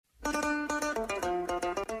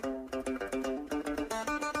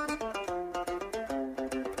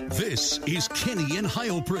This is Kenny and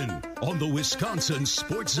Heilprin on the Wisconsin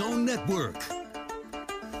Sports Zone Network.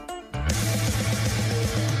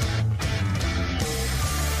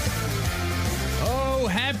 Oh,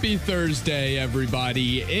 happy Thursday,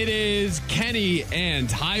 everybody. It is Kenny and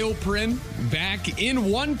Heilprin back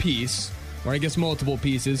in one piece, or I guess multiple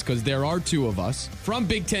pieces, because there are two of us, from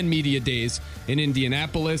Big Ten Media Days in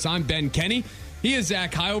Indianapolis. I'm Ben Kenny. He is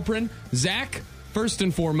Zach Heilprin. Zach, first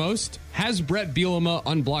and foremost, has Brett Bielema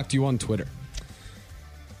unblocked you on Twitter?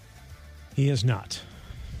 He has not.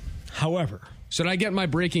 However, should I get my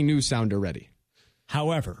breaking news sounder ready?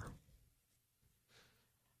 However,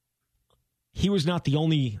 he was not the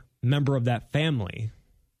only member of that family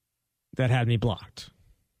that had me blocked.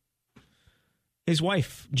 His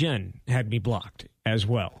wife, Jen, had me blocked as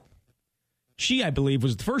well. She, I believe,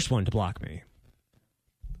 was the first one to block me.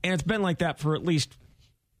 And it's been like that for at least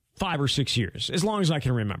 5 or 6 years, as long as I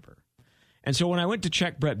can remember. And so when I went to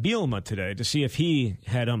check Brett Bielema today to see if he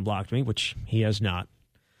had unblocked me, which he has not,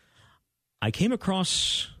 I came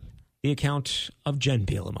across the account of Jen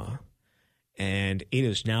Bielema. And it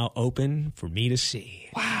is now open for me to see.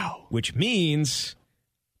 Wow. Which means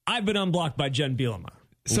I've been unblocked by Jen Bielema.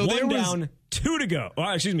 So one down, 2 to go. Oh,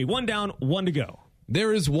 excuse me, 1 down, 1 to go.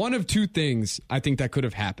 There is one of two things I think that could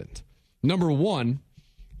have happened. Number one,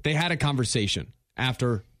 they had a conversation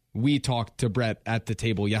after we talked to Brett at the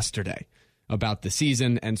table yesterday about the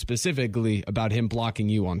season and specifically about him blocking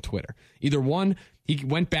you on Twitter. Either one, he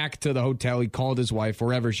went back to the hotel, he called his wife,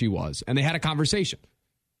 wherever she was, and they had a conversation.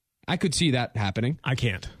 I could see that happening. I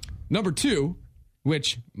can't. Number two,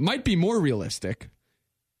 which might be more realistic,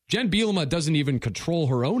 Jen Bielema doesn't even control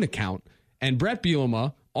her own account, and Brett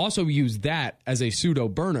Bielema also used that as a pseudo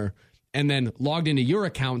burner and then logged into your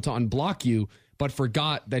account to unblock you, but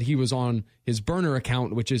forgot that he was on his burner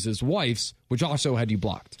account, which is his wife's, which also had you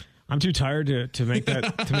blocked. I'm too tired to make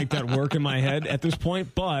that work in my head at this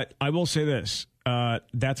point, but I will say this.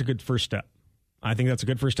 That's a good first step. I think that's a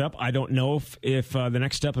good first step. I don't know if the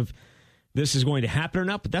next step of this is going to happen or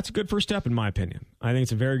not, but that's a good first step in my opinion. I think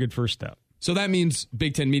it's a very good first step. So that means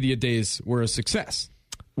Big Ten Media Days were a success.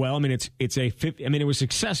 Well, I mean, it was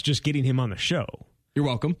success just getting him on the show. You're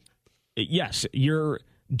welcome. Yes, your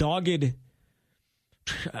dogged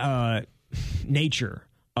nature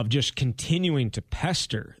of just continuing to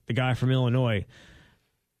pester the guy from Illinois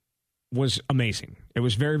was amazing. It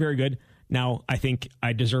was very, very good. Now, I think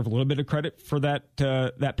I deserve a little bit of credit for that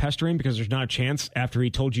pestering, because there's not a chance after he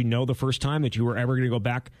told you no the first time that you were ever going to go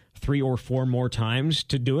back 3 or 4 more times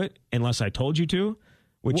to do it unless I told you to,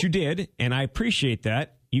 which you did, and I appreciate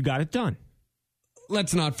that. You got it done.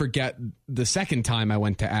 Let's not forget the second time I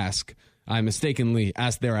went to ask. I mistakenly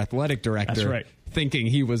asked their athletic director. That's right. Thinking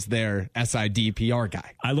he was their SID PR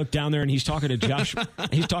guy. I looked down there and he's talking to Josh.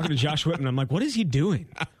 He's talking to Josh Whitman. I'm like, what is he doing?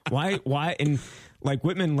 Why? And like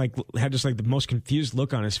Whitman, had just the most confused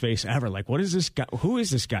look on his face ever. Like, what is this guy? Who is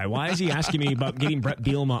this guy? Why is he asking me about getting Brett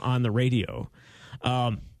Bielema on the radio?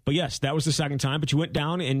 But yes, that was the second time. But you went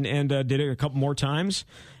down and did it a couple more times,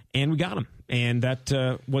 and we got him. And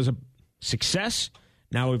that was a success.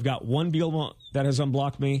 Now we've got one Bielema that has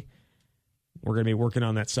unblocked me. We're going to be working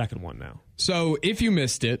on that second one now. So if you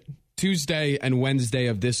missed it, Tuesday and Wednesday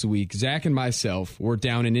of this week, Zach and myself were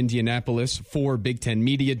down in Indianapolis for Big Ten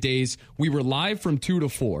Media Days. We were live from 2 to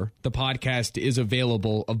 4. The podcast is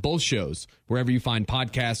available of both shows, wherever you find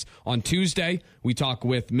podcasts. On Tuesday, we talk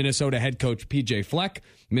with Minnesota head coach PJ Fleck,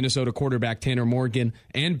 Minnesota quarterback Tanner Morgan,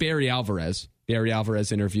 and Barry Alvarez. Barry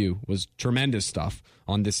Alvarez interview was tremendous stuff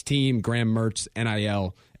on this team, Graham Mertz,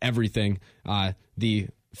 NIL, everything. The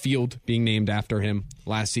field being named after him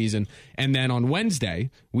last season. And then on Wednesday,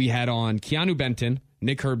 we had on Keanu Benton,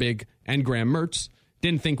 Nick Herbig, and Graham Mertz.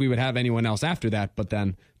 Didn't think we would have anyone else after that, but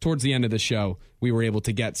then towards the end of the show, we were able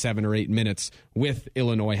to get 7 or 8 minutes with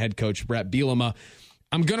Illinois head coach Brett Bielema.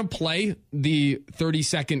 I'm going to play the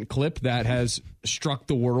 30-second clip that has struck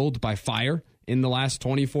the world by fire in the last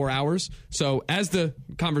 24 hours. So as the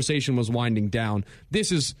conversation was winding down, this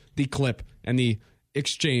is the clip and the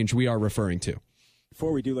exchange we are referring to.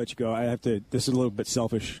 Before we do let you go, I have to. This is a little bit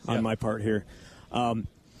selfish on my part here.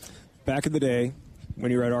 Back in the day,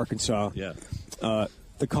 when you were at Arkansas,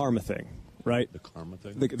 the karma thing, right? The karma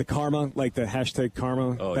thing? The karma, like the hashtag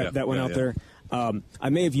karma that went out there. I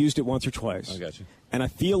may have used it once or twice. I got you. And I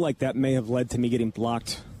feel like that may have led to me getting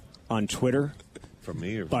blocked on Twitter. From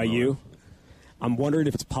me or by you? I'm wondering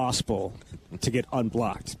if it's possible to get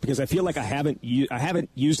unblocked, because I feel like I haven't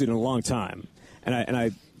used it in a long time, and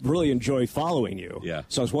I really enjoy following you. Yeah.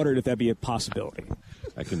 So I was wondering if that'd be a possibility.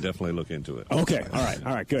 I can definitely look into it. Okay. All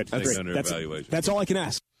right. Good. Take it under evaluation. That's all I can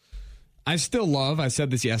ask. I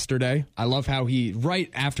said this yesterday, I love how he, right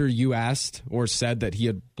after you asked or said that he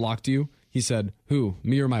had blocked you, he said, who,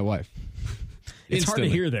 me or my wife? It's hard to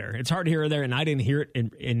hear there. It's hard to hear there, and I didn't hear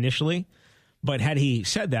it initially. But had he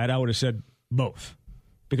said that, I would have said both.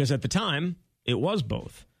 Because at the time, it was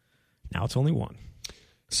both. Now it's only one.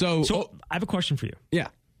 So I have a question for you. Yeah.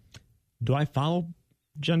 Do I follow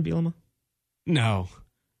Jen Bielema? No.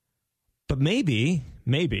 But maybe,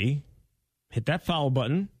 hit that follow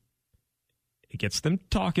button. It gets them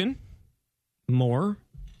talking more,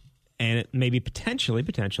 and it maybe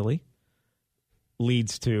potentially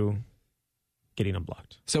leads to getting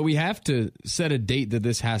unblocked. So we have to set a date that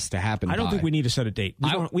this has to happen. I don't think we need to set a date.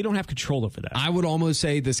 We don't have control over that. I would almost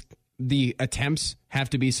say the attempts have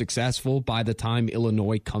to be successful by the time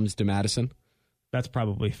Illinois comes to Madison. That's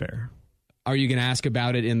probably fair. Are you going to ask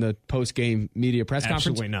about it in the post-game media press conference?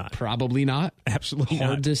 Absolutely not. Probably not. Absolutely not.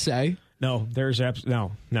 Hard to say. No,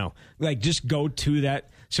 no. Like, just go to that.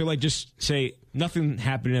 So, like, just say nothing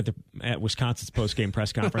happened at Wisconsin's post-game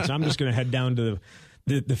press conference. I'm just going to head down to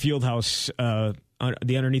the field house, the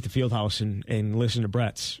underneath the field house, and listen to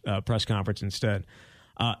Brett's press conference instead.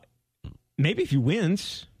 Maybe if he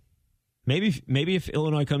wins, maybe if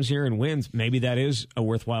Illinois comes here and wins, maybe that is a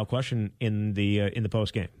worthwhile question in the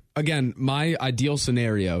post-game. Again, my ideal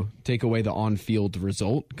scenario, take away the on-field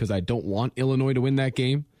result, because I don't want Illinois to win that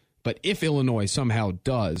game. But if Illinois somehow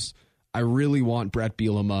does, I really want Brett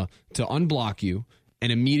Bielema to unblock you,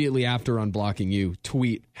 and immediately after unblocking you,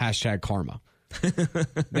 tweet #karma.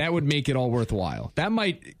 That would make it all worthwhile. That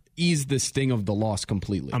might ease the sting of the loss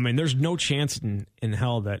completely. I mean, there's no chance in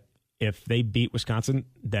hell that if they beat Wisconsin,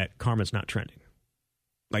 that karma's not trending.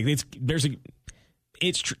 Like, it's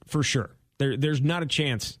for sure. There's not a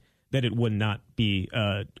chance that it would not be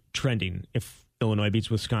trending if Illinois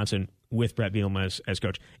beats Wisconsin with Brett Bielema as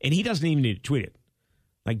coach. And he doesn't even need to tweet it.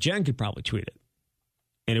 Like, Jen could probably tweet it,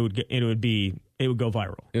 and it would go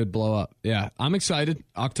viral. It would blow up. Yeah, I'm excited.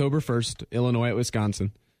 October 1st, Illinois at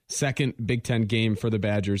Wisconsin. Second Big Ten game for the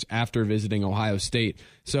Badgers after visiting Ohio State.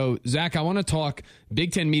 So, Zach, I want to talk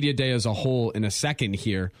Big Ten Media Day as a whole in a second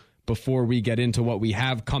here before we get into what we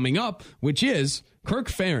have coming up, which is Kirk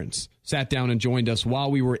Ferentz sat down and joined us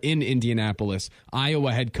while we were in Indianapolis,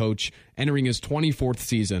 Iowa head coach, entering his 24th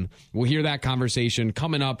season. We'll hear that conversation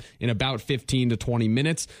coming up in about 15 to 20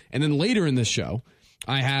 minutes. And then later in the show,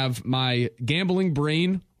 I have my gambling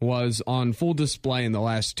brain was on full display in the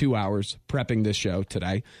last 2 hours prepping this show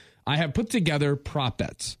today. I have put together prop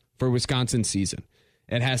bets for Wisconsin season.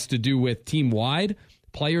 It has to do with team-wide,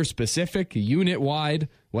 player-specific, unit-wide,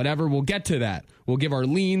 whatever. We'll get to that. We'll give our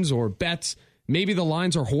leans or bets. Maybe the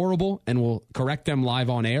lines are horrible, and we'll correct them live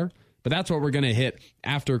on air. But that's what we're going to hit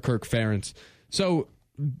after Kirk Ferentz. So,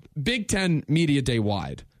 Big Ten Media Day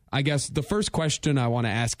wide. I guess the first question I want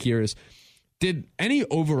to ask here is, did any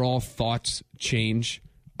overall thoughts change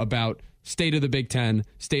about state of the Big Ten,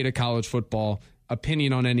 state of college football,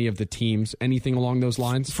 opinion on any of the teams, anything along those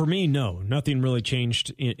lines? For me, no. Nothing really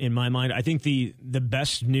changed in my mind. I think the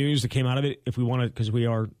best news that came out of it, if we want to, because we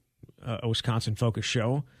are a Wisconsin-focused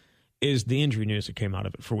show, is the injury news that came out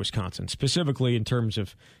of it for Wisconsin, specifically in terms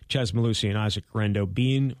of Chez Mellusi and Isaac Guerendo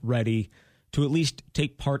being ready to at least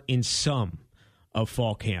take part in some of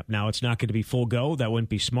fall camp. Now, it's not going to be full go. That wouldn't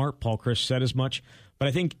be smart. Paul Chryst said as much. But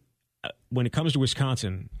I think when it comes to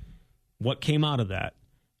Wisconsin, what came out of that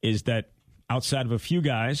is that outside of a few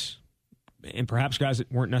guys, and perhaps guys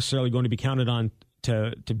that weren't necessarily going to be counted on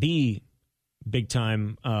to be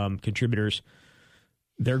big-time contributors,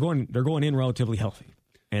 they're going in relatively healthy.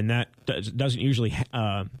 And that doesn't usually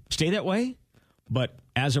stay that way. But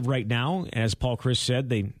as of right now, as Paul Chryst said,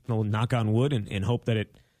 they will knock on wood and hope that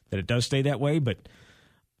it does stay that way. But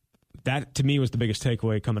that, to me, was the biggest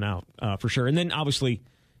takeaway coming out for sure. And then, obviously,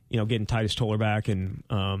 getting Titus Toller back and,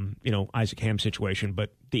 Isaac Ham's situation.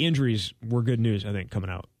 But the injuries were good news, I think, coming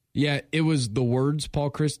out. Yeah, it was the words Paul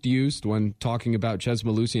Chryst used when talking about Chez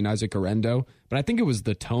Mellusi and Isaac Guerendo. But I think it was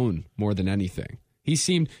the tone more than anything. He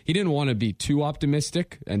didn't want to be too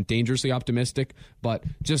optimistic and dangerously optimistic, but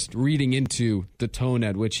just reading into the tone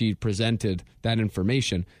at which he presented that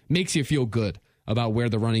information makes you feel good about where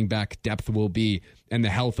the running back depth will be and the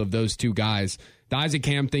health of those two guys. The Isaac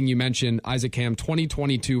Ham thing you mentioned, Isaac Ham,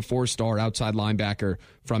 2022 four-star outside linebacker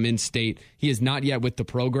from in-state. He is not yet with the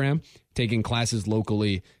program, taking classes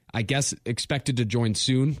locally. I guess expected to join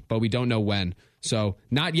soon, but we don't know when. So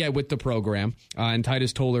not yet with the program. And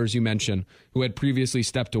Titus Toller, as you mentioned, who had previously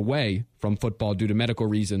stepped away from football due to medical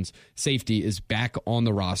reasons, safety, is back on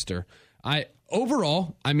the roster.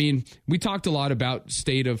 Overall, we talked a lot about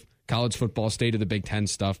state of college football, state of the Big Ten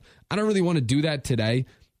stuff. I don't really want to do that today,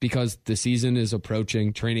 because the season is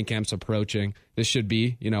approaching, training camp's approaching. This should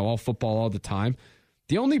be, all football all the time.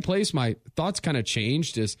 The only place my thoughts kind of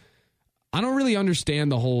changed is I don't really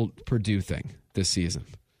understand the whole Purdue thing this season.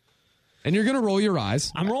 And you're going to roll your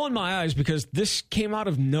eyes. I'm rolling my eyes because this came out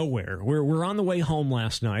of nowhere. We're on the way home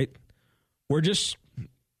last night. We're just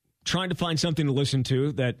trying to find something to listen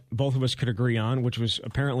to that both of us could agree on, which was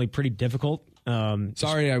apparently pretty difficult.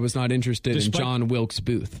 Sorry, I was not interested in John Wilkes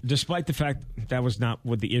Booth. Despite the fact that was not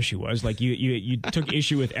what the issue was. Like you took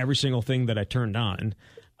issue with every single thing that I turned on.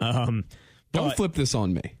 Don't flip this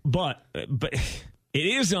on me. But it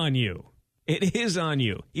is on you. It is on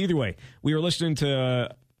you. Either way, we were listening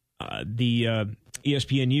to the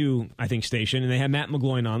ESPNU, I think, station, and they had Matt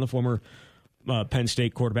McGloin on, the former Penn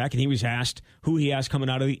State quarterback, and he was asked who he has coming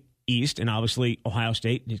out of the East, and obviously Ohio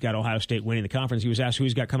State. He's got Ohio State winning the conference. He was asked who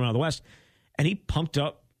he's got coming out of the West, and he pumped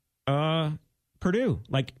up Purdue,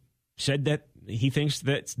 said that he thinks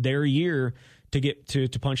that's their year to get to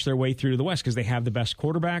punch their way through to the West because they have the best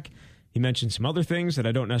quarterback. He mentioned some other things that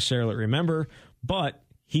I don't necessarily remember, but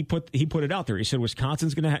he put it out there. He said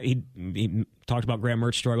Wisconsin's going to he talked about Graham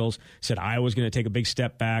Mertz's struggles, said Iowa's going to take a big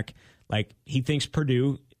step back. He thinks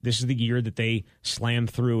Purdue, this is the year that they slam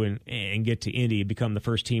through and get to Indy, become the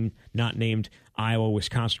first team not named Iowa,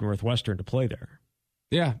 Wisconsin, Northwestern to play there.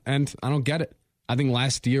 Yeah, and I don't get it. I think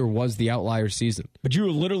last year was the outlier season. But you're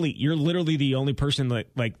literally the only person or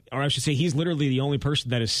I should say he's literally the only person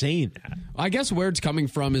that is saying that. I guess where it's coming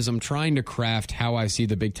from is I'm trying to craft how I see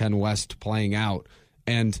the Big Ten West playing out.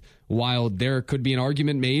 And while there could be an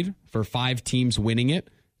argument made for 5 teams winning it,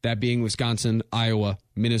 that being Wisconsin, Iowa,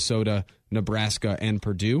 Minnesota, Nebraska, and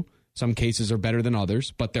Purdue, some cases are better than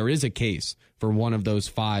others, but there is a case for one of those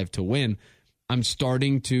 5 to win. I'm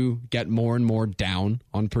starting to get more and more down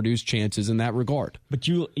on Purdue's chances in that regard. But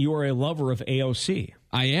you are a lover of AOC.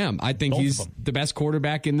 I am. I think he's the best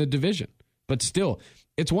quarterback in the division. But still,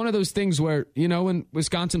 it's one of those things where, when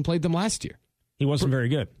Wisconsin played them last year, he wasn't very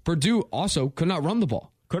good. Purdue also could not run the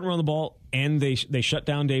ball. Couldn't run the ball, and they shut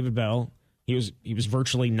down David Bell. He was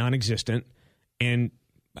virtually non-existent. And,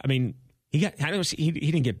 he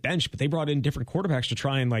didn't get benched, but they brought in different quarterbacks to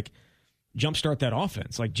try and, jumpstart that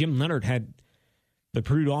offense. Jim Leonard had the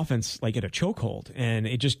Purdue offense at a chokehold, and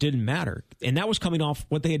it just didn't matter. And that was coming off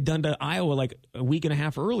what they had done to Iowa a week and a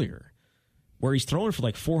half earlier, where he's throwing for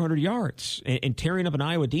 400 yards and tearing up an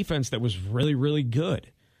Iowa defense that was really, really good.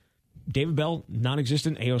 David Bell,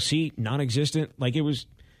 non-existent. AOC, non-existent. It was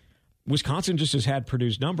Wisconsin just has had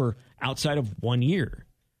Purdue's number outside of 1 year.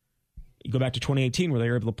 You go back to 2018 where they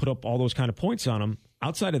were able to put up all those kind of points on them.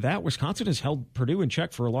 Outside of that, Wisconsin has held Purdue in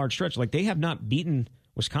check for a large stretch. They have not beaten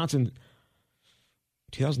Wisconsin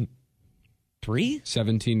 2003?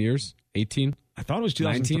 17 years? 18? I thought it was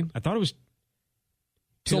 2019. I thought it was.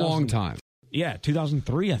 It's a long time. Yeah,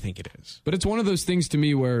 2003, I think it is. But it's one of those things to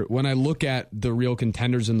me where when I look at the real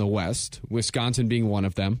contenders in the West, Wisconsin being one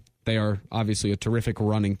of them, they are obviously a terrific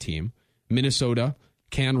running team. Minnesota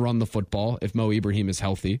can run the football if Mo Ibrahim is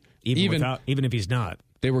healthy. Even if he's not.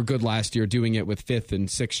 They were good last year doing it with 5th and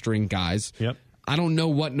 6th string guys. Yep. I don't know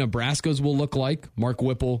what Nebraska's will look like. Mark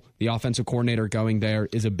Whipple, the offensive coordinator going there,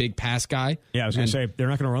 is a big pass guy. Yeah, I was going to say, they're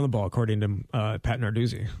not going to run the ball, according to Pat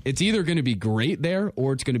Narduzzi. It's either going to be great there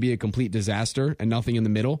or it's going to be a complete disaster and nothing in the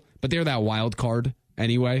middle. But they're that wild card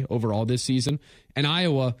anyway overall this season. And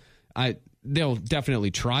Iowa, they'll definitely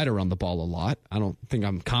try to run the ball a lot. I don't think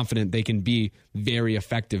I'm confident they can be very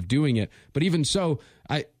effective doing it. But even so,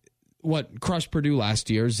 what crushed Purdue last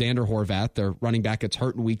year, Xander Horvath, their running back, gets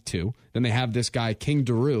hurt in week 2. Then they have this guy, King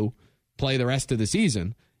Daru, play the rest of the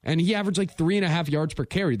season. And he averaged 3.5 yards per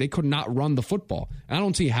carry. They could not run the football. And I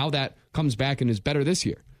don't see how that comes back and is better this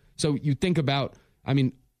year. So you think about,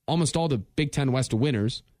 almost all the Big Ten West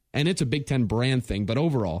winners, and it's a Big Ten brand thing. But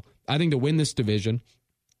overall, I think to win this division,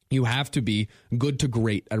 you have to be good to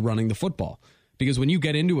great at running the football. Because when you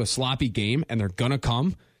get into a sloppy game and they're going to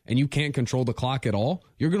come, and you can't control the clock at all,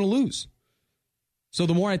 you're going to lose. So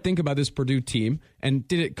the more I think about this Purdue team, and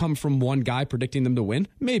did it come from one guy predicting them to win?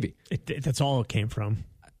 Maybe. That's all it came from.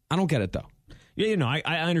 I don't get it, though. Yeah,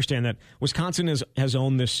 I understand that. Wisconsin has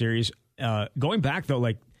owned this series. Going back, though,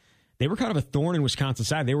 they were kind of a thorn in Wisconsin's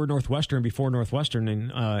side. They were Northwestern before Northwestern in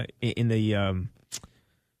the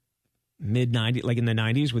mid-90s, in the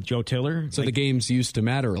 90s with Joe Tiller. So the games used to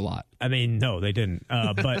matter a lot. No, they didn't.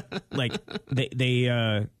 But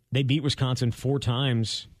they beat Wisconsin 4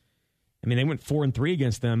 times. They went 4-3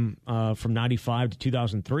 against them from 95 to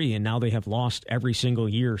 2003, and now they have lost every single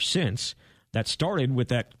year since. That started with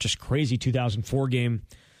that just crazy 2004 game.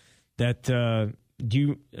 That do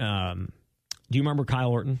you remember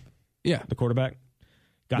Kyle Orton? Yeah, the quarterback.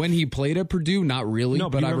 When he played at Purdue, not really, no,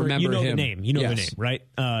 but I remember him. The name. You know the name, right?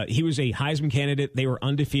 He was a Heisman candidate. They were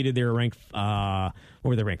undefeated. They were ranked, what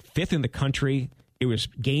were they ranked? 5th in the country. It was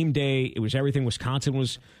game day. It was everything. Wisconsin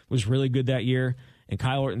was really good that year. And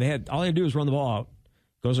Kyle Orton, all they had to do was run the ball out.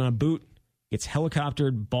 Goes on a boot, gets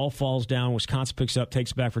helicoptered, ball falls down. Wisconsin picks up,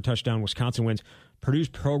 takes it back for a touchdown. Wisconsin wins. Purdue's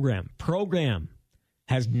program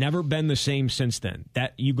has never been the same since then.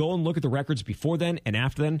 That you go and look at the records before then and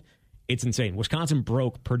after then, it's insane. Wisconsin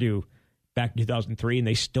broke Purdue back in 2003, and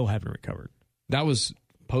they still haven't recovered. That was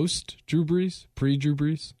post Drew Brees, pre Drew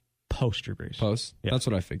Brees, post Drew Brees. Post. Yeah. That's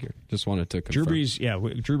what I figured. Just wanted to confirm.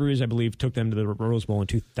 Drew Brees, I believe, took them to the Rose Bowl in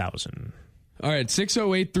 2000. All right,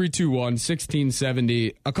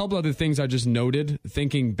 608-321-1670. A couple other things I just noted,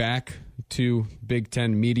 thinking back to Big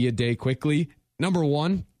Ten Media Day quickly. Number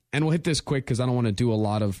one, and we'll hit this quick because I don't want to do a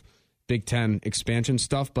lot of Big Ten expansion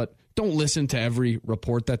stuff, but don't listen to every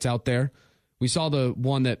report that's out there. We saw the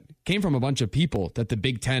one that came from a bunch of people that the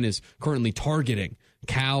Big Ten is currently targeting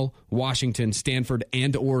Cal, Washington, Stanford,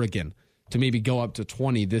 and Oregon to maybe go up to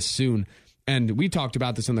 20 this soon. And we talked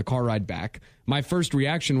about this in the car ride back. My first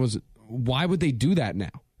reaction was, why would they do that now?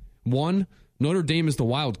 One, Notre Dame is the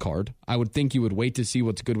wild card. I would think you would wait to see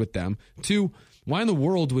what's good with them. Two, why in the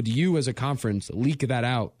world would you as a conference leak that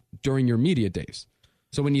out during your media days?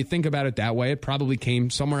 So when you think about it that way, it probably came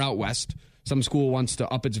somewhere out west. Some school wants to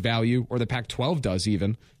up its value, or the Pac-12 does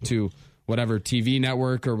even, to whatever TV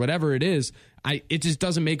network or whatever it is. It just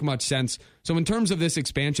doesn't make much sense. So in terms of this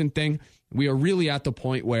expansion thing, we are really at the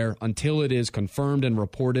point where until it is confirmed and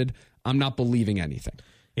reported, I'm not believing anything.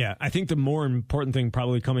 Yeah, I think the more important thing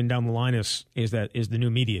probably coming down the line is the new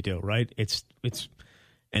media deal, right? It's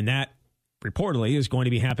and that reportedly is going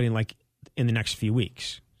to be happening like in the next few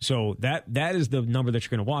weeks. So that is the number that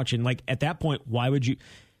you're going to watch. And like at that point, why would you,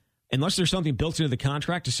 unless there's something built into the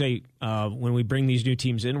contract to say when we bring these new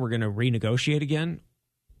teams in, we're going to renegotiate again?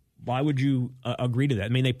 Why would you agree to that? I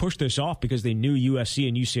mean, they pushed this off because they knew USC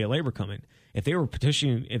and UCLA were coming. If they were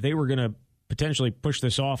going to potentially push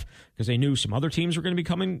this off because they knew some other teams were going to be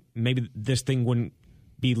coming, maybe this thing wouldn't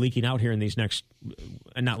be leaking out here in these next,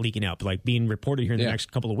 not leaking out, but like being reported here in the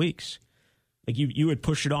next couple of weeks. Like you would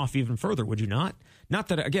push it off even further, would you not? Not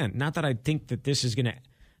that I think that this is going to,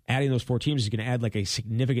 adding those 4 teams is going to add like a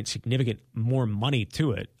significant more money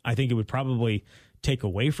to it. I think it would probably take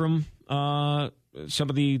away from some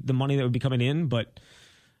of the money that would be coming in. But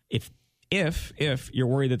if you're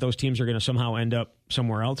worried that those teams are going to somehow end up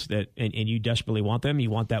somewhere else and you desperately want them,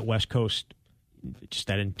 you want that West Coast, just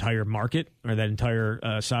that entire market or that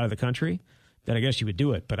entire side of the country, then I guess you would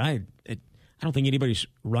do it. But I don't think anybody's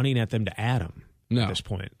running at them to add them at this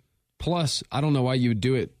point. Plus, I don't know why you would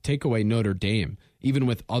do it. Take away Notre Dame, even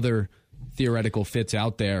with other theoretical fits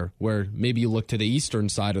out there where maybe you look to the eastern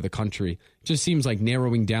side of the country. It just seems like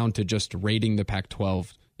narrowing down to just rating the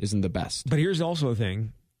Pac-12 isn't the best. But here's also the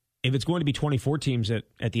thing. If it's going to be 24 teams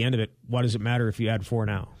at the end of it, why does it matter if you add 4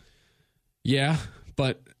 now? Yeah,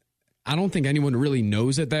 but I don't think anyone really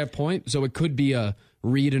knows at that point. So it could be a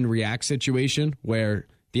read and react situation where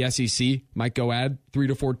the SEC might go add 3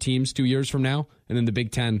 to 4 teams 2 years from now, and then the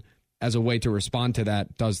Big Ten, as a way to respond to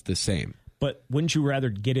that, does the same. But wouldn't you rather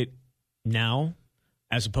get it now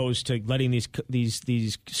as opposed to letting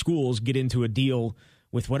these schools get into a deal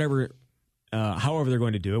with whatever, however they're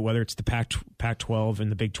going to do it, whether it's the Pac-12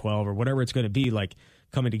 and the Big 12 or whatever it's going to be, like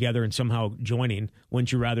coming together and somehow joining?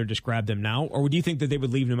 Wouldn't you rather just grab them now? Or would you think that they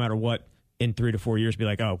would leave no matter what in 3 to 4 years, be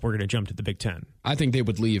like, oh, we're going to jump to the Big Ten? I think they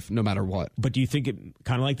would leave no matter what. But do you think it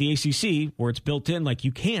kind of like the ACC where it's built in, like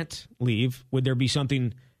you can't leave? Would there be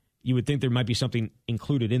something, you would think there might be something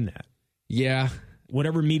included in that? Yeah.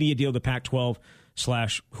 Whatever media deal the Pac-12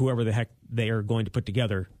 / whoever the heck they are going to put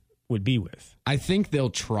together would be with. I think they'll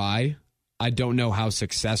try. I don't know how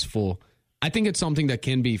successful. I think it's something that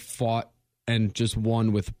can be fought and just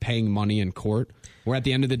won with paying money in court, where at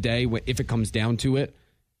the end of the day, if it comes down to it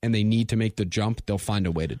and they need to make the jump, they'll find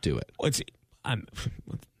a way to do it. Well,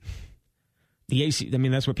 the AC. I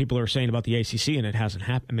mean, that's what people are saying about the ACC, and it hasn't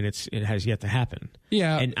happened. I mean, it has yet to happen.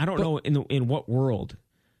 Yeah, and I don't know in what world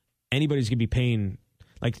anybody's going to be paying.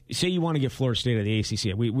 Like, say you want to get Florida State out of the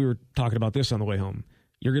ACC. We were talking about this on the way home.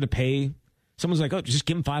 You're going to pay. Someone's like, oh, just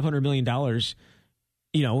give them $500 million,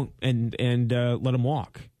 and let them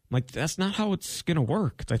walk. Like, that's not how it's going to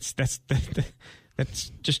work. That's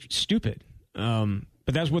just stupid.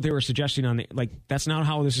 But that's what they were suggesting on the, like, that's not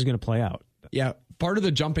how this is going to play out. Yeah. Part of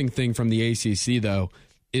the jumping thing from the ACC, though,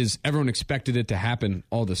 is everyone expected it to happen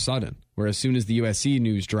all of a sudden, where as soon as the USC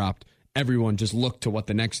news dropped, everyone just looked to what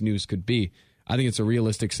the next news could be. I think it's a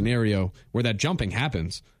realistic scenario where that jumping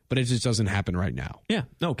happens, but it just doesn't happen right now. Yeah.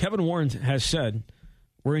 No, Kevin Warren has said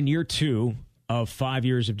we're in year 2 of 5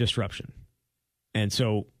 years of disruption. And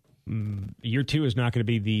so year 2 is not going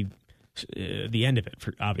to be the end of it,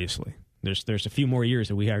 obviously. There's a few more years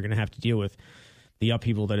that we are going to have to deal with the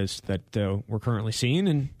upheaval that we're currently seeing,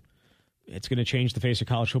 and it's going to change the face of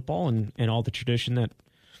college football and all the tradition that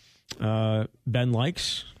Ben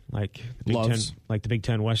likes, like the Big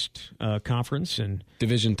Ten West Conference and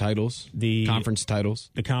division titles, the conference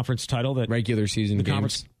titles, the conference title, that regular season the games.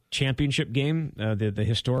 Conference championship game, the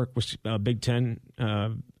historic Big Ten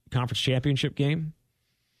conference championship game.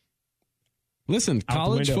 Listen,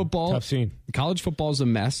 college football, tough scene. College football is a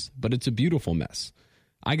mess, but it's a beautiful mess.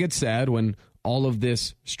 I get sad when all of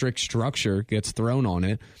this strict structure gets thrown on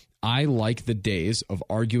it. I like the days of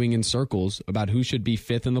arguing in circles about who should be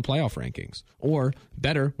 5th in the playoff rankings. Or,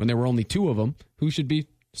 better, when there were only 2 of them, who should be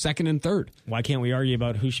 2nd and 3rd. Why can't we argue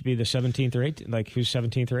about who should be the 17th or 18th? Like, who's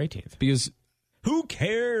 17th or 18th? Because who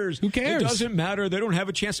cares? Who cares? It doesn't matter. They don't have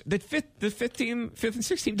a chance. The fifth and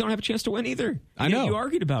 6th team don't have a chance to win either. I know. You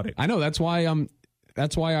argued about it. I know. That's why I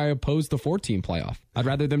oppose the 4-team playoff. I'd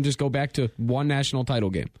rather them just go back to one national title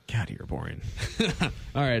game. God, you're boring.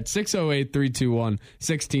 All right,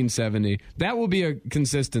 608-321-1670. That will be a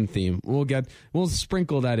consistent theme. We'll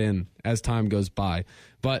sprinkle that in as time goes by.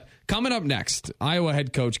 But coming up next, Iowa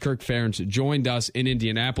head coach Kirk Ferentz joined us in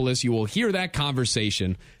Indianapolis. You will hear that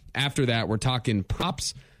conversation. After that, we're talking prop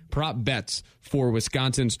bets for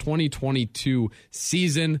Wisconsin's 2022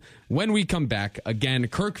 season. When we come back, again,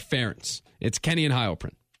 Kirk Ferentz. It's Kenny and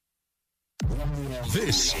Heilprin.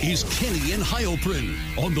 This is Kenny and Heilprin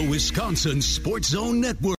on the Wisconsin Sports Zone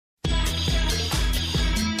Network.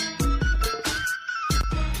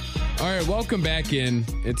 All right, welcome back in.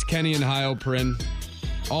 It's Kenny and Heilprin.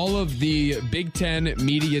 All of the Big Ten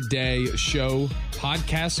Media Day show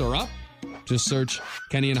podcasts are up. Just search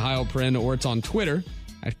Kenny and Heilprin, or it's on Twitter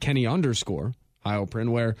at Kenny_Heilprin,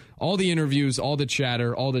 where all the interviews, all the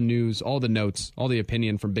chatter, all the news, all the notes, all the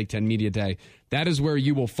opinion from Big Ten Media Day, that is where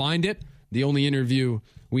you will find it. The only interview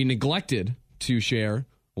we neglected to share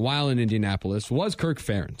while in Indianapolis was Kirk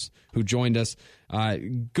Ferentz, who joined us.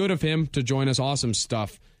 Good of him to join us. Awesome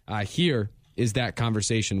stuff. Here is that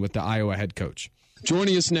conversation with the Iowa head coach.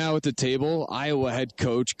 Joining us now at the table, Iowa head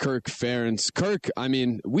coach Kirk Ferentz. Kirk, I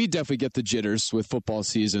mean, we definitely get the jitters with football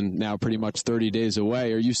season now pretty much 30 days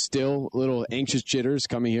away. Are you still a little anxious jitters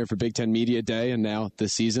coming here for Big Ten Media Day and now the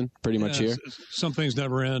season pretty much here? Some things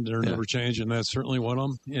never end or never change, and that's certainly one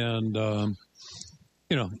of them. And,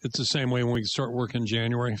 it's the same way when we start work in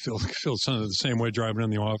January. I feel some of the same way driving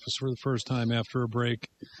in the office for the first time after a break.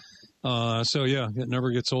 It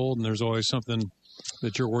never gets old, and there's always something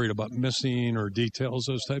that you're worried about missing or details,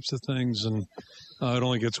 those types of things. And it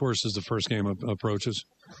only gets worse as the first game approaches.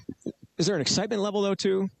 Is there an excitement level, though,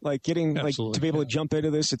 too? Like getting to be able to jump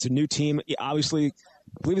into this? It's a new team. Obviously, I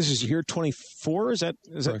believe this is year 24.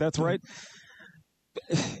 That's right?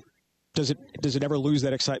 Does it ever lose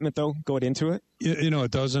that excitement, though, going into it?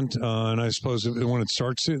 It doesn't. And I suppose when it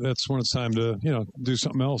starts to, that's when it's time to, do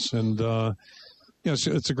something else. And,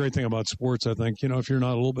 it's a great thing about sports, I think. If you're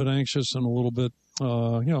not a little bit anxious and a little bit,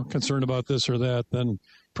 concerned about this or that, then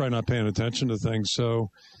probably not paying attention to things.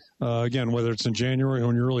 So, again, whether it's in January or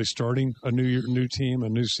when you're really starting a new team, a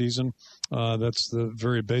new season, that's the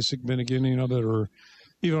very basic beginning of it, or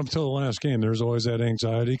even up until the last game, there's always that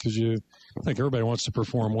anxiety because I think everybody wants to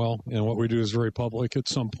perform well, and what we do is very public at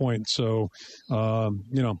some point. So,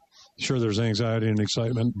 sure, there's anxiety and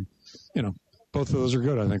excitement. Both of those are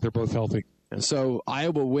good. I think they're both healthy. So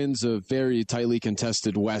Iowa wins a very tightly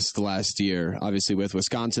contested West last year, obviously with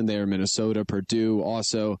Wisconsin there, Minnesota, Purdue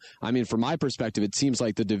also. I mean, from my perspective, it seems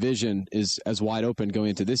like the division is as wide open going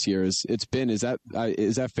into this year as it's been. Is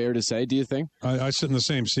that fair to say, do you think? I sit in the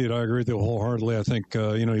same seat. I agree with you wholeheartedly. I think,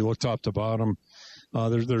 you look top to bottom.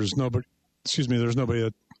 There's nobody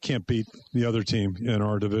that can't beat the other team in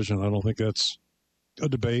our division. I don't think that's a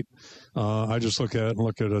debate. I just look at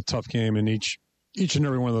a tough game in each and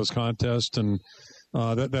every one of those contests, and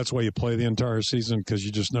that's why you play the entire season, because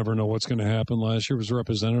you just never know what's going to happen. Last year was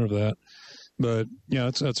representative of that. But,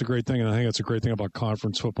 that's a great thing, and I think that's a great thing about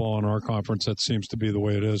conference football in our conference. That seems to be the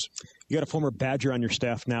way it is. You got a former Badger on your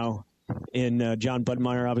staff now in John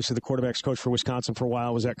Budmeyer, obviously the quarterback's coach for Wisconsin for a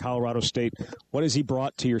while, was at Colorado State. What has he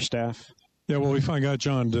brought to your staff? Yeah, well, we finally got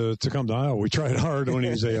John to come to Iowa. We tried hard when he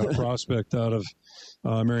was a prospect out of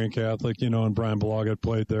Marian Catholic, and Brian Balaga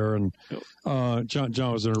played there. And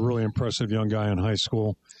John was a really impressive young guy in high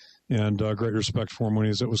school, and great respect for him when he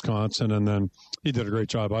was at Wisconsin. And then he did a great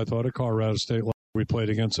job, I thought, at Colorado State. We played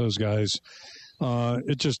against those guys.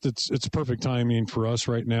 It's perfect timing for us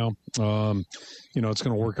right now. It's going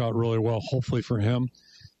to work out really well, hopefully for him.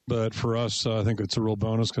 But for us, I think it's a real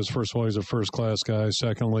bonus because, first of all, he's a first-class guy.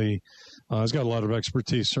 Secondly, he's got a lot of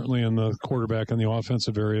expertise, certainly in the quarterback and the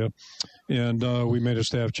offensive area. And we made a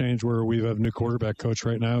staff change where we have a new quarterback coach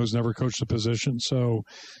right now who's never coached the position. So,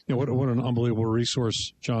 what an unbelievable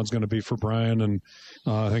resource John's going to be for Brian. And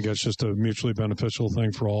I think that's just a mutually beneficial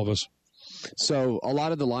thing for all of us. So a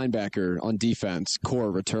lot of the linebacker on defense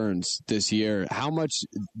core returns this year. How much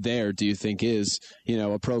there do you think is,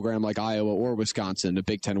 a program like Iowa or Wisconsin, a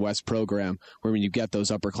Big Ten West program, where when you get those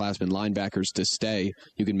upperclassmen linebackers to stay,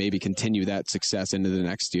 you can maybe continue that success into the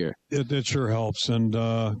next year? It sure helps. And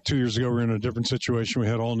 2 years ago, we were in a different situation. We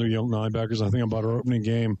had all new young linebackers. I think about our opening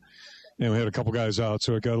game, and we had a couple guys out,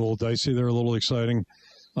 so it got a little dicey there, a little exciting.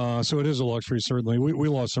 So it is a luxury, certainly. We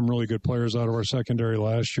lost some really good players out of our secondary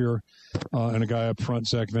last year, and a guy up front,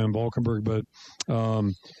 Zach Van Valkenburg. But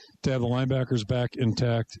to have the linebackers back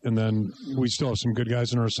intact, and then we still have some good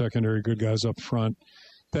guys in our secondary, good guys up front.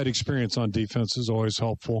 That experience on defense is always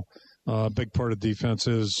helpful. Big part of defense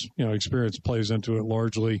is, experience plays into it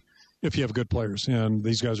largely if you have good players. And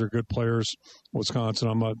these guys are good players. Wisconsin,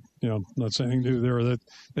 I'm not saying that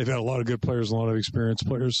they've had a lot of good players, a lot of experienced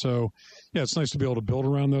players. So, yeah, it's nice to be able to build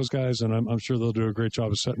around those guys, and I'm sure they'll do a great job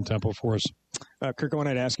of setting tempo for us. Kirk, I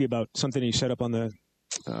wanted to ask you about something you said up on the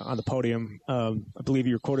podium. I believe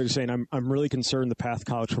you were quoted as saying, I'm really concerned the path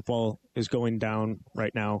college football is going down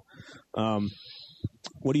right now.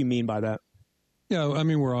 What do you mean by that? Yeah, I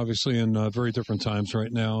mean, we're obviously in very different times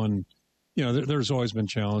right now, and there's always been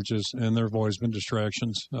challenges, and there have always been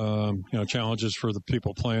distractions. Challenges for the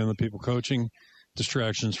people playing, the people coaching,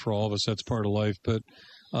 distractions for all of us. That's part of life. But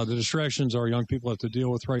the distractions our young people have to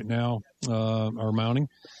deal with right now are mounting.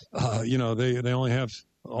 They only have,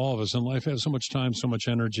 all of us in life have so much time, so much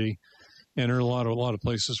energy, and there are a lot of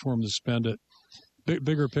places for them to spend it.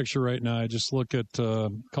 Bigger picture right now, I just look at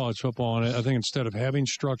college football, and I think instead of having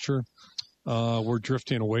structure, we're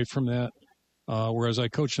drifting away from that. Whereas I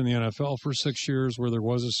coached in the NFL for 6 years where there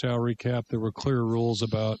was a salary cap, there were clear rules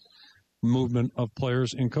about movement of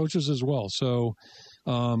players and coaches as well. So,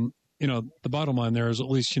 the bottom line there is at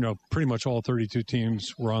least, pretty much all 32 teams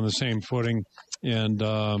were on the same footing and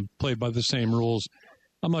played by the same rules.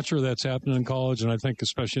 I'm not sure that's happened in college, and I think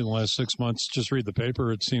especially in the last 6 months, just read the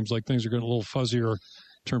paper, it seems like things are getting a little fuzzier in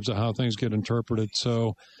terms of how things get interpreted.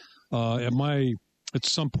 So at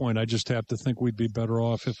some point, I just have to think we'd be better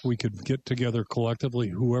off if we could get together collectively,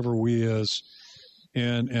 whoever we is,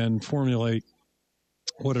 and formulate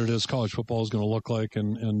what it is college football is going to look like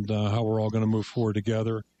and how we're all going to move forward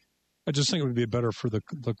together. I just think it would be better for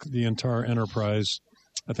the entire enterprise.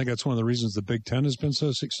 I think that's one of the reasons the Big Ten has been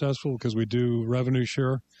so successful, because we do revenue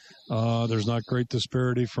share. There's not great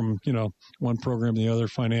disparity from, one program to the other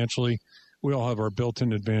financially. We all have our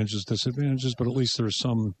built-in advantages, disadvantages, but at least there's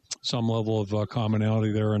some level of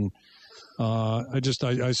commonality there. And I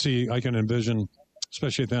can envision,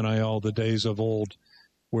 especially at NIL, the days of old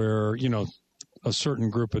where, a certain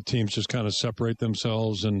group of teams just kind of separate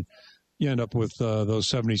themselves and you end up with those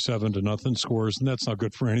 77-0 scores, and that's not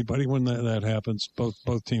good for anybody when that happens.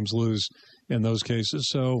 Both teams lose in those cases.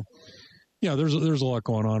 So, yeah, there's a lot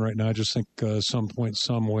going on right now. I just think some point,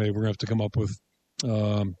 some way, we're going to have to come up with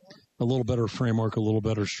a little better framework, a little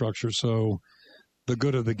better structure, so the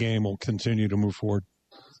good of the game will continue to move forward.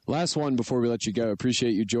 Last one before we let you go.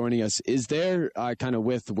 Appreciate you joining us. Is there, kind of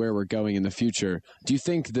with where we're going in the future, do you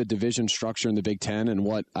think the division structure in the Big Ten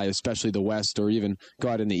and especially the West, or even go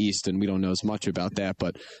out in the East, and we don't know as much about that,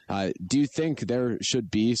 but do you think there should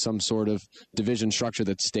be some sort of division structure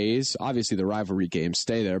that stays? Obviously, the rivalry games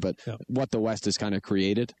stay there, but what the West has kind of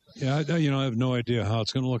created? Yeah, I have no idea how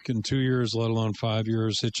it's going to look in 2 years, let alone 5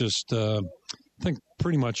 years. It just, I think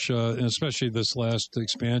pretty much, and especially this last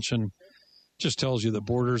expansion, just tells you that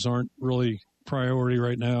borders aren't really priority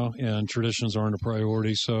right now and traditions aren't a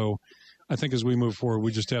priority. So I think as we move forward,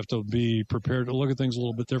 we just have to be prepared to look at things a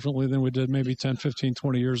little bit differently than we did maybe 10, 15,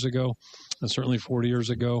 20 years ago, and certainly 40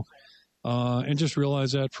 years ago, and just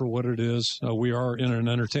realize that for what it is. We are in an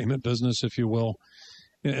entertainment business, if you will.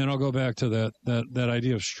 And I'll go back to that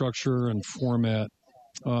idea of structure and format.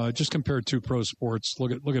 Just compare two pro sports.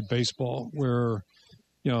 Look at baseball, where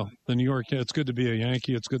the New York, it's good to be a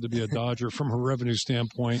Yankee, it's good to be a Dodger from a revenue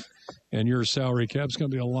standpoint, and your salary cap's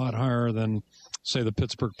going to be a lot higher than, say, the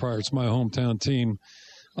Pittsburgh Pirates, my hometown team.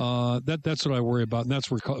 That's what I worry about, and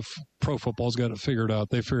that's where pro football's got it figured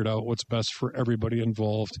out. They figured out what's best for everybody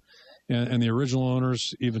involved, and the original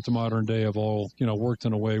owners, even to modern day, have all worked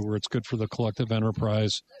in a way where it's good for the collective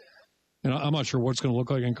enterprise. And I'm not sure what it's going to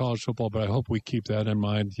look like in college football, but I hope we keep that in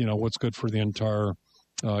mind. What's good for the entire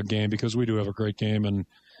game, because we do have a great game, and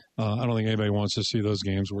I don't think anybody wants to see those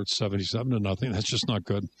games where it's 77-0. That's just not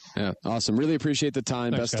good. Yeah, awesome. Really appreciate the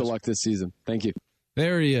time. Thanks, Best of luck this season. Thank you.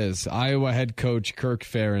 There he is, Iowa head coach Kirk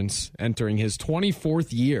Ferentz, entering his 24th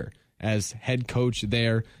year as head coach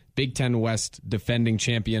there, Big Ten West defending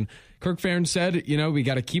champion. Kirk Ferentz said, we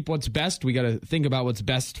got to keep what's best. We got to think about what's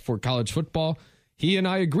best for college football. He and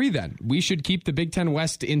I agree then. We should keep the Big Ten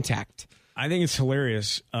West intact. I think it's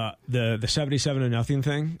hilarious, the 77-0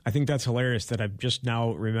 thing. I think that's hilarious that I'm just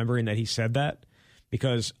now remembering that he said that,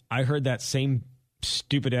 because I heard that same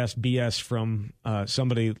stupid-ass BS from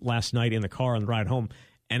somebody last night in the car on the ride home,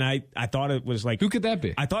 and I thought it was like... Who could that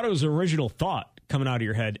be? I thought it was an original thought coming out of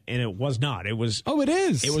your head, and it was not. It was... Oh, it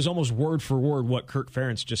is. It was almost word for word what Kirk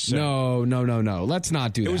Ferentz just said. No. Let's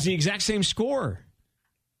not do that. It was the exact same score.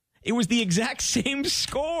 It was the exact same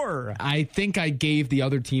score. I think I gave the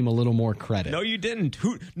other team a little more credit. No, you didn't.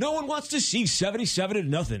 No one wants to see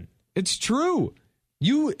 77-0. It's true.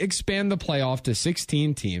 You expand the playoff to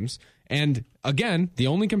 16 teams, and again, the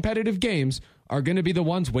only competitive games are going to be the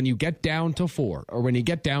ones when you get down to 4 or when you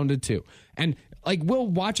get down to 2. And will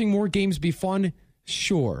watching more games be fun?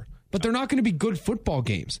 Sure. But they're not going to be good football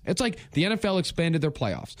games. It's like the NFL expanded their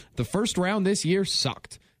playoffs. The first round this year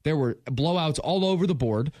sucked. There were blowouts all over the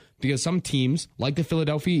board because some teams, like the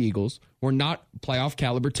Philadelphia Eagles, were not playoff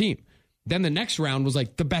caliber team. Then the next round was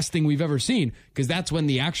like the best thing we've ever seen because that's when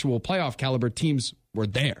the actual playoff caliber teams were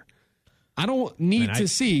there. I don't need to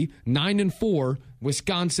see 9-4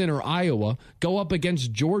 Wisconsin or Iowa go up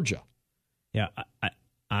against Georgia. Yeah,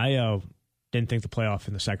 I didn't think the playoff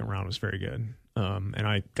in the second round was very good. And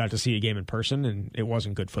I got to see a game in person, and it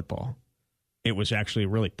wasn't good football. It was actually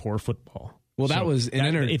really poor football. Well, that was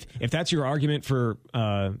if that's your argument for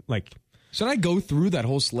should I go through that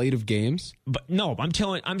whole slate of games? But no, I'm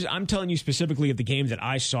telling you specifically of the game that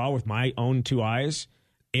I saw with my own 2 eyes.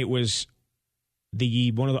 It was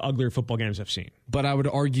one of the uglier football games I've seen. But I would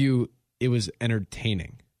argue it was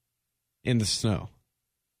entertaining in the snow.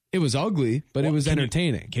 It was ugly, but it was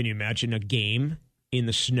entertaining. Can you imagine a game in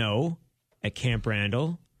the snow at Camp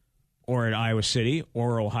Randall? Or at Iowa City,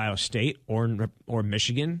 or Ohio State, or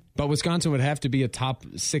Michigan. But Wisconsin would have to be a top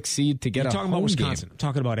 6 seed to get a home game. Talking about Wisconsin. I'm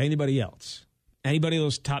talking about anybody else. Anybody of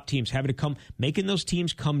those top teams making those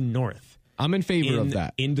teams come north. I'm in favor of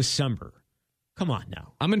that. In December. Come on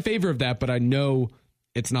now. I'm in favor of that, but I know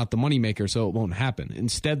it's not the moneymaker, so it won't happen.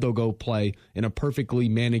 Instead, they'll go play in a perfectly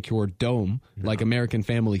manicured dome like American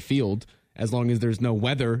Family Field, as long as there's no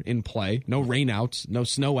weather in play, no rainouts, no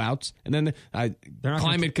snowouts, and then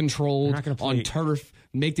climate controlled on turf,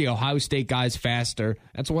 make the Ohio State guys faster.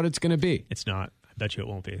 That's what it's going to be. It's not. I bet you it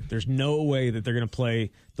won't be. There's no way that they're going to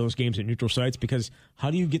play those games at neutral sites, because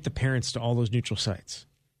how do you get the parents to all those neutral sites?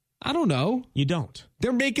 I don't know. You don't.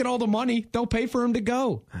 They're making all the money. They'll pay for them to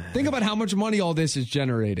go. Think about how much money all this is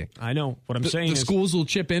generating. I know. What I'm saying is... The schools will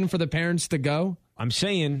chip in for the parents to go? I'm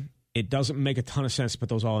saying... It doesn't make a ton of sense to put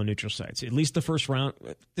those all on neutral sites. At least the first round.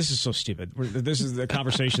 This is so stupid. This is the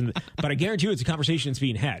conversation. But I guarantee you it's a conversation that's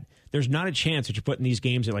being had. There's not a chance that you're putting these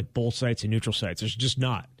games at bowl sites and neutral sites. There's just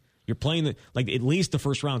not. You're playing at least the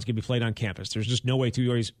first round's going to be played on campus. There's just no way two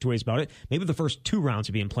ways about it. Maybe the first 2 rounds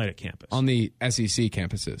are being played at campus. On the SEC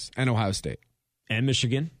campuses and Ohio State. And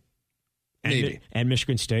Michigan. Maybe. And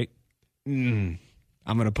Michigan State. I'm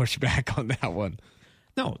going to push back on that one.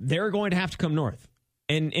 No, they're going to have to come north.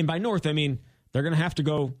 And by north, I mean they're going to have to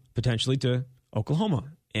go potentially to Oklahoma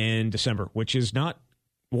in December, which is not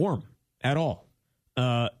warm at all.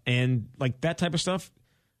 And that type of stuff.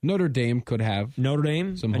 Notre Dame could have some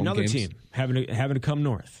home another games. Team having to come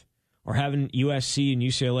north, or having USC and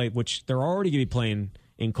UCLA, which they're already going to be playing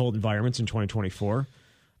in cold environments in 2024,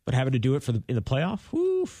 but having to do it in the playoff.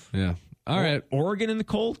 Oof. Yeah. All right. Oregon in the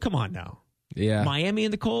cold. Come on now. Yeah. Miami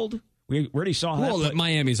in the cold. We already saw how that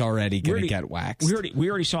Miami's already going to get waxed. We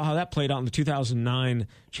already saw how that played out in the 2009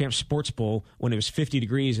 Champs Sports Bowl when it was 50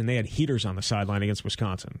 degrees and they had heaters on the sideline against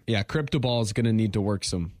Wisconsin. Yeah, Crypto Ball is going to need to work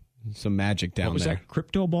some magic down there. What was that?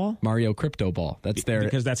 Crypto Ball? Mario Crypto Ball.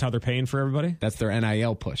 Because that's how they're paying for everybody? That's their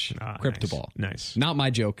NIL push. Crypto Ball. Nice. Not my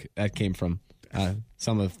joke. That came from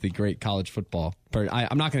some of the great college football.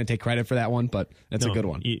 I'm not going to take credit for that one, but that's a good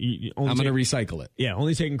one. I'm going to recycle it. Yeah,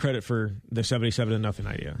 only taking credit for the 77-0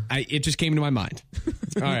 idea. It just came to my mind.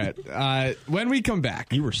 All right. When we come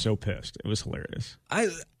back. You were so pissed. It was hilarious. I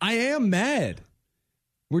am mad.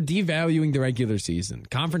 We're devaluing the regular season.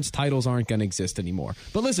 Conference titles aren't going to exist anymore.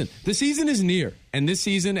 But listen, the season is near, and this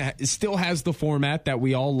season still has the format that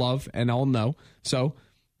we all love and all know. So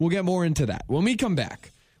we'll get more into that. When we come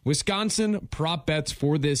back, Wisconsin prop bets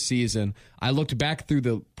for this season. I looked back through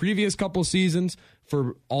the previous couple seasons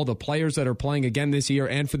for all the players that are playing again this year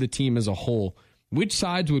and for the team as a whole. Which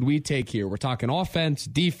sides would we take here? We're talking offense,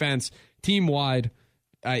 defense, team-wide,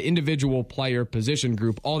 individual player, position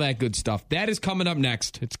group, all that good stuff. That is coming up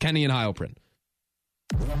next. It's Kenny and Heilprin.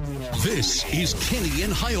 This is Kenny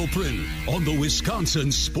and Heilprin on the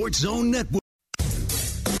Wisconsin Sports Zone Network.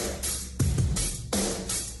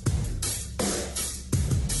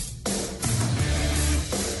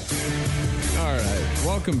 All right,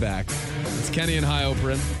 welcome back. It's Kenny and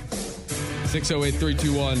Heilprin.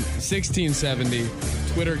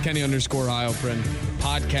 608-321-1670. Twitter, Kenny_Heilprin.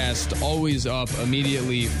 Podcast always up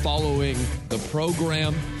immediately following the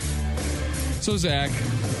program. So, Zach,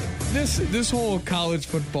 this whole college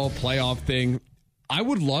football playoff thing, I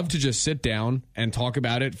would love to just sit down and talk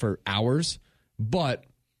about it for hours, but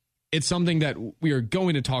it's something that we are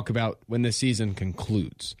going to talk about when the season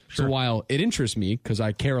concludes. Sure. So while it interests me because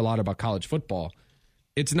I care a lot about college football,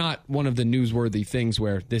 it's not one of the newsworthy things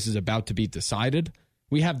where this is about to be decided.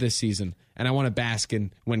 We have this season, and I want to bask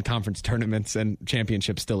in when conference tournaments and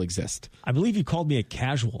championships still exist. I believe you called me a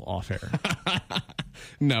casual off air.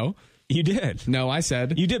 No. You did. No, I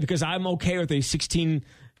said. You did, because I'm okay with a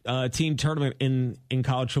 16-team tournament in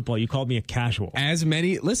college football. You called me a casual.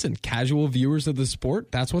 Casual viewers of the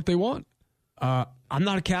sport, that's what they want. I'm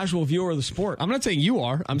not a casual viewer of the sport. I'm not saying you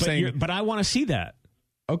are. But I want to see that.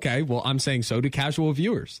 Okay, well, I'm saying so do casual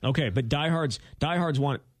viewers. Okay, but diehards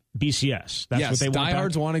want BCS. That's what they want.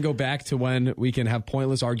 Diehards want to go back to when we can have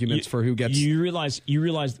pointless arguments for who gets. You realize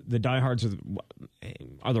the diehards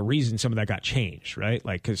are the reason some of that got changed, right?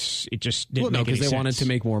 Like, because it just didn't make any sense. Because they wanted to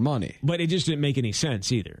make more money. But it just didn't make any sense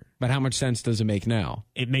either. But how much sense does it make now?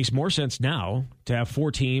 It makes more sense now to have 4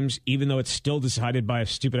 teams, even though it's still decided by a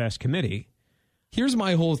stupid-ass committee. Here's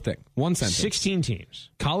my whole thing. One sentence. 16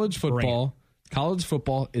 teams. College football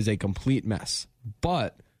is a complete mess.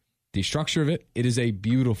 But the structure of it is a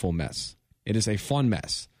beautiful mess. It is a fun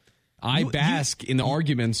mess. I bask in the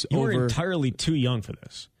arguments over... You're entirely too young for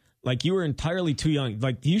this. Like, you were entirely too young.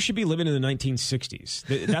 Like, you should be living in the 1960s.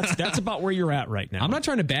 That's about where you're at right now. I'm not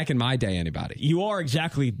trying to back in my day anybody. You are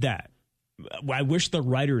exactly that. I wish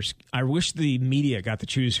the media got to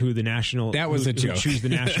choose who the national... That was a joke. Who choose the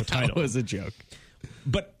national title. That was a joke.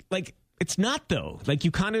 But, like, it's not, though. Like,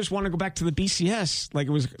 you kind of just want to go back to the BCS. Like,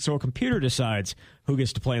 it was so a computer decides who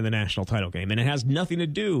gets to play in the national title game. And it has nothing to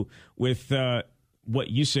do with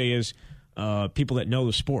what you say is people that know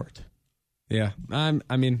the sport. Yeah,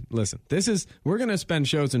 I mean, listen, we're going to spend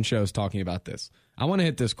shows and shows talking about this. I want to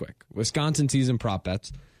hit this quick. Wisconsin season prop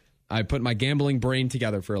bets. I put my gambling brain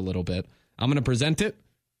together for a little bit. I'm going to present it.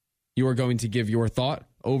 You are going to give your thought,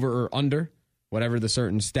 over or under, whatever the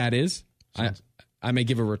certain stat is. I may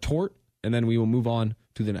give a retort, and then we will move on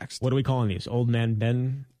to the next. What are we calling these? Old man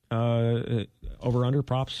Ben over-under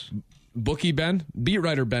props? Bookie Ben? Beat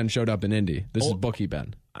writer Ben showed up in Indy. This is Bookie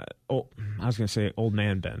Ben. I was going to say old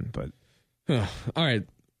man Ben, but... All right.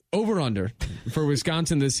 Over-under for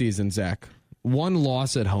Wisconsin this season, Zach. 1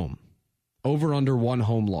 loss at home. Over-under 1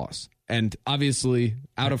 home loss. And obviously,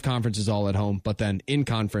 out of conference is all at home, but then in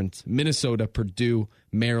conference, Minnesota, Purdue,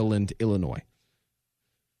 Maryland, Illinois.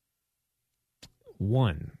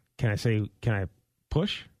 1. Can I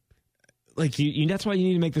push? Like, that's why you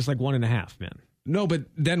need to make this like 1.5, man. No, but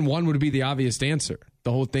then 1 would be the obvious answer.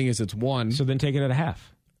 The whole thing is it's 1. So then take it at 0.5.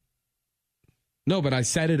 No, but I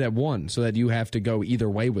set it at 1 so that you have to go either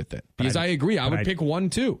way with it. Because I agree. I would pick 1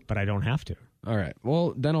 too. But I don't have to. All right.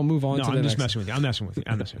 Well, then I'll move on to the next. I'm just messing with you. I'm messing with you.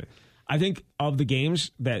 I think of the games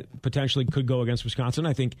that potentially could go against Wisconsin,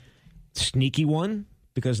 I think sneaky one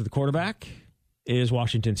because of the quarterback is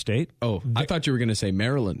Washington State. Oh, I thought you were going to say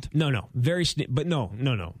Maryland. No. But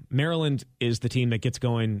no. Maryland is the team that gets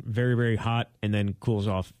going very, very hot and then cools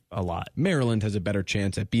off a lot. Maryland has a better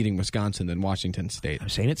chance at beating Wisconsin than Washington State. I'm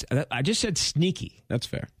saying I just said sneaky. That's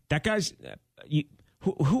fair. That guy's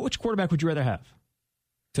which quarterback would you rather have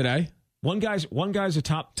today? One guy's a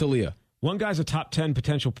top Talia. One guy's a top 10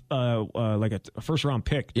 potential, like a first round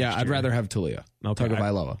pick. Yeah, I'd rather have Talia. Okay,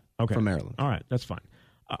 Tagovailoa from Maryland. All right, that's fine.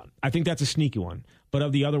 I think that's a sneaky one. But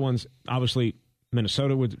of the other ones, obviously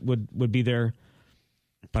Minnesota would be there.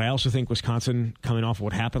 But I also think Wisconsin, coming off of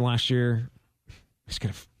what happened last year, is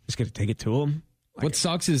gonna take it to them. What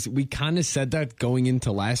sucks is we kind of said that going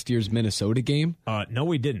into last year's Minnesota game. No,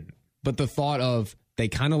 we didn't. But the thought of they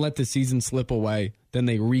kind of let the season slip away, then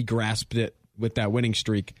they re-grasped it with that winning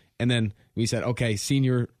streak, and then we said, okay,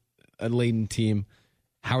 senior-laden team,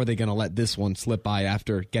 how are they going to let this one slip by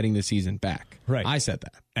after getting the season back? Right. I said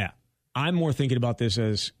that. Yeah. I'm more thinking about this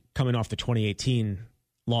as coming off the 2018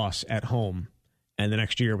 loss at home, and the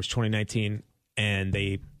next year was 2019, and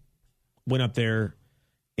they went up there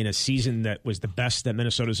in a season that was the best that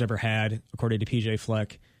Minnesota's ever had, according to PJ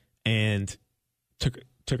Fleck, and took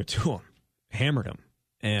it to him, hammered him.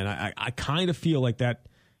 And I kind of feel like that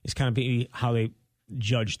is kind of be how they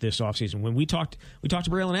judge this offseason. When we talked to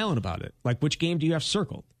Braylon Allen about it. Like, which game do you have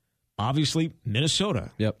circled? Obviously,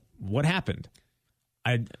 Minnesota. Yep. What happened?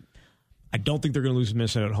 I don't think they're going to lose to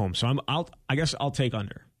Minnesota at home. So I guess I'll take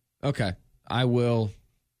under. Okay. I'll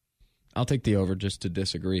take the over just to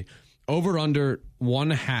disagree. Over under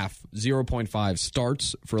 1.5, 0.5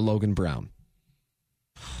 starts for Logan Brown.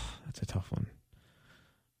 That's a tough one.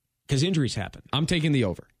 Because injuries happen. I'm taking the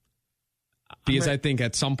over. Because I think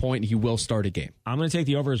at some point he will start a game. I'm going to take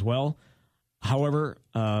the over as well. However,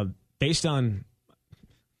 based on,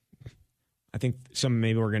 I think some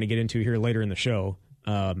maybe we're going to get into here later in the show,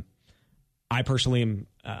 I personally am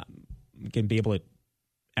going to be able to,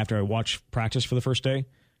 after I watch practice for the first day,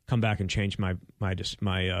 come back and change my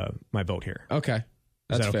vote here. Okay.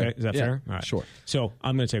 That's fair. Okay? Is that fair? All right. Sure. So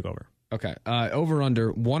I'm going to take over. Okay. Over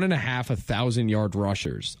under 1.5 1,000-yard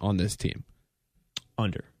rushers on this team.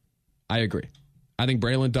 Under. I agree. I think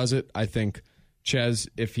Braylon does it. I think Ches,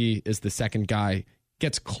 if he is the second guy,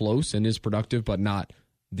 gets close and is productive, but not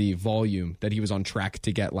the volume that he was on track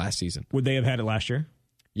to get last season. Would they have had it last year?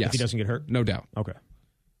 Yes. If he doesn't get hurt? No doubt. Okay.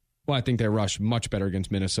 Well, I think they rush much better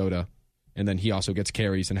against Minnesota, and then he also gets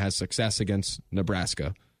carries and has success against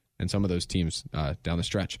Nebraska and some of those teams down the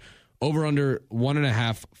stretch. Over under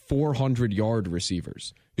 1.5 400-yard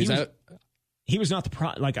receivers. He was not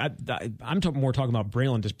the like I'm more talking about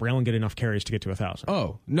Braylon. Does Braylon get enough carries to get to 1,000?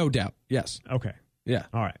 Oh, no doubt. Yes. Okay. Yeah.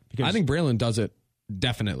 All right. Because I think Braylon does it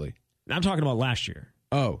definitely. I'm talking about last year.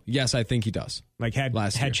 Oh, yes, I think he does. Like had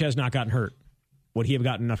Ches not gotten hurt, would he have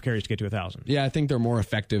gotten enough carries to get to 1,000? Yeah, I think they're more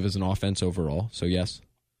effective as an offense overall. So yes.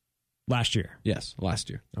 Last year. Yes, last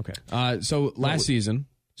year. Okay. So last season,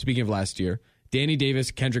 speaking of last year, Danny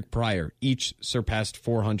Davis, Kendrick Pryor each surpassed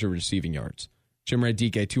 400 receiving yards. Chimere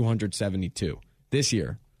Dike 272. This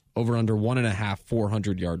year, over under 1.5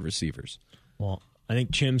 400-yard receivers. Well, I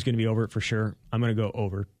think Chim's going to be over it for sure. I'm going to go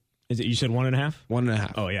over. Is it? You said 1.5?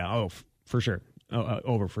 1.5. Oh yeah. Oh, for sure.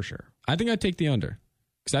 Over for sure. I think I'd take the under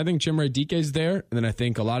because I think Chimere Dike's there, and then I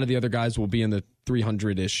think a lot of the other guys will be in the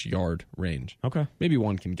 300-ish yard range. Okay. Maybe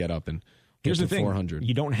one can get up and get Here's to the thing. 400.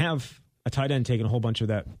 You don't have a tight end taking a whole bunch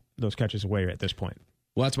of those catches away at this point.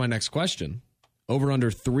 Well, that's my next question. Over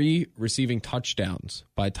under 3 receiving touchdowns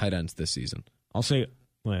by tight ends this season. I'll say,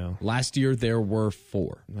 well, last year there were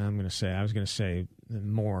 4. I was going to say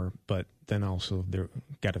more, but then also there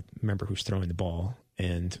got to remember who's throwing the ball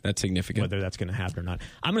and that's significant. Whether that's going to happen or not.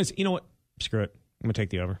 I'm going to, you know what? Screw it. I'm going to take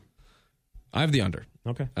the over. I have the under.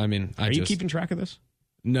 Okay. I mean, are you keeping track of this?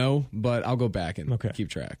 No, but I'll go back and keep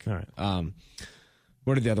track. All right.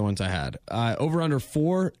 What are the other ones I had? Over under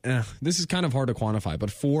 4. This is kind of hard to quantify, but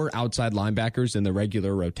 4 outside linebackers in the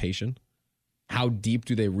regular rotation. How deep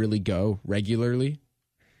do they really go regularly?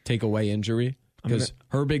 Take away injury? Because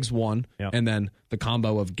Herbig's 1, and then the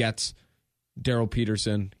combo of Getz, Darrell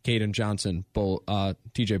Peterson, Caden Johnson,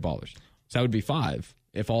 TJ Ballers. So that would be 5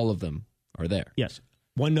 if all of them are there. Yes.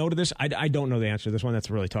 One note to this, I don't know the answer to this one. That's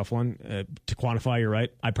a really tough one to quantify. You're right.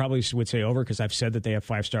 I probably would say over because I've said that they have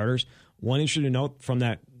 5 starters. One interesting note from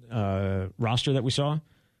that roster that we saw,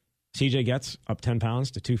 CJ Getz up 10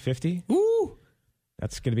 pounds to 250. Ooh,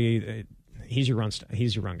 that's going to be he's your run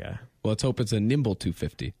guy. Well, let's hope it's a nimble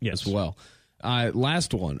 250 as well.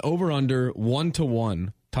 Last one, over under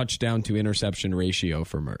 1-to-1 touchdown to interception ratio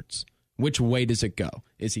for Mertz. Which way does it go?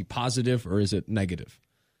 Is he positive or is it negative?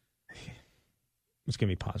 It's going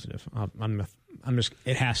to be positive.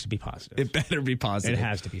 It has to be positive. It better be positive. It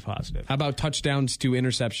has to be positive. How about touchdowns to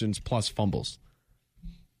interceptions plus fumbles?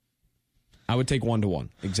 I would take 1-to-1.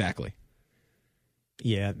 Exactly.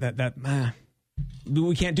 Yeah,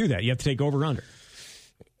 we can't do that. You have to take over or under.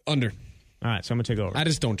 Under. All right, so I'm going to take over. I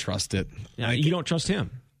just don't trust it. You don't trust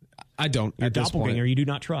him. I don't. Your at this point. doppelganger, you do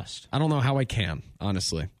not trust. I don't know how I can,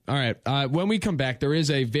 honestly. All right. When we come back, there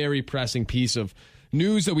is a very pressing piece of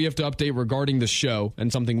news that we have to update regarding the show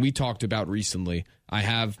and something we talked about recently. I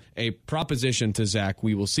have a proposition to Zach.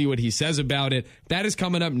 We will see what he says about it. That is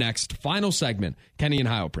coming up next. Final segment, Kenny and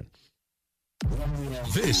Heilprin.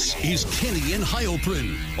 This is Kenny and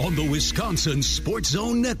Heilprin on the Wisconsin Sports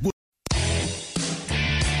Zone Network.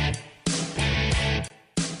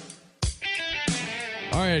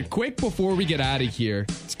 All right, quick before we get out of here,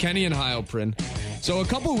 it's Kenny and Heilprin. So a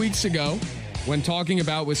couple weeks ago, when talking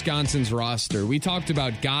about Wisconsin's roster, we talked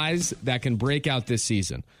about guys that can break out this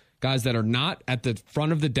season, guys that are not at the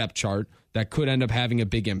front of the depth chart that could end up having a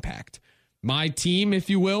big impact. My team, if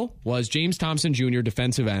you will, was James Thompson Jr.,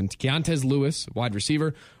 defensive end, Keontez Lewis, wide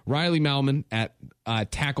receiver, Riley Malman at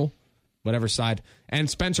tackle, whatever side, and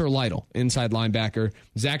Spencer Lytle, inside linebacker.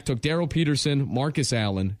 Zach took Darrell Peterson, Marcus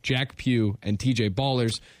Allen, Jack Pugh, and TJ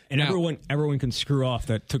Ballers. And now, everyone can screw off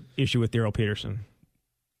that took issue with Darrell Peterson.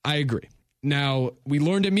 I agree. Now, we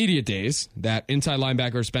learned at media days that inside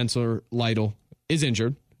linebacker Spencer Lytle is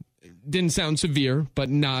injured. Didn't sound severe, but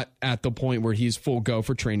not at the point where he's full go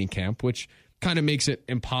for training camp, which kind of makes it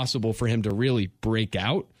impossible for him to really break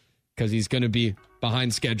out because he's going to be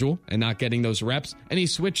behind schedule and not getting those reps. And he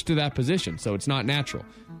switched to that position, so it's not natural.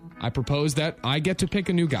 I propose that I get to pick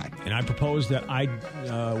a new guy. And I propose that I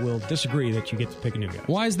will disagree that you get to pick a new guy.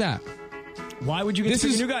 Why is that? Why would you get to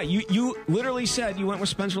pick a new guy? You literally said you went with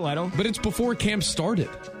Spencer Lytle. But it's before camp started.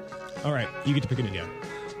 All right, you get to pick a new guy.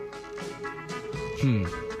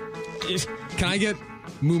 Can I get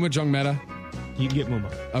Muma Jungmeta? You can get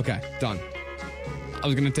Muma. Okay, done. I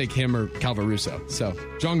was going to take him or Calvaruso. So,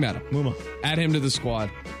 Jungmeta. Muma. Add him to the squad.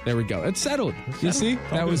 There we go. It's settled. You see?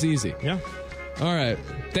 That was easy. Yeah. All right.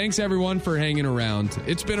 Thanks, everyone, for hanging around.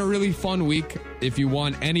 It's been a really fun week. If you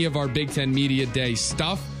want any of our Big Ten Media Day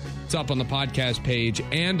stuff, it's up on the podcast page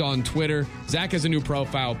and on Twitter. Zach has a new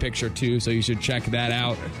profile picture, too, so you should check that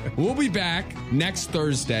out. We'll be back next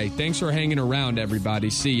Thursday. Thanks for hanging around, everybody.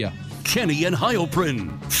 See ya. Kenny and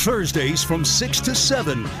Heilprin, Thursdays from 6 to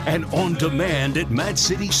 7 and on demand at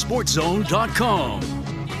MadCitySportsZone.com.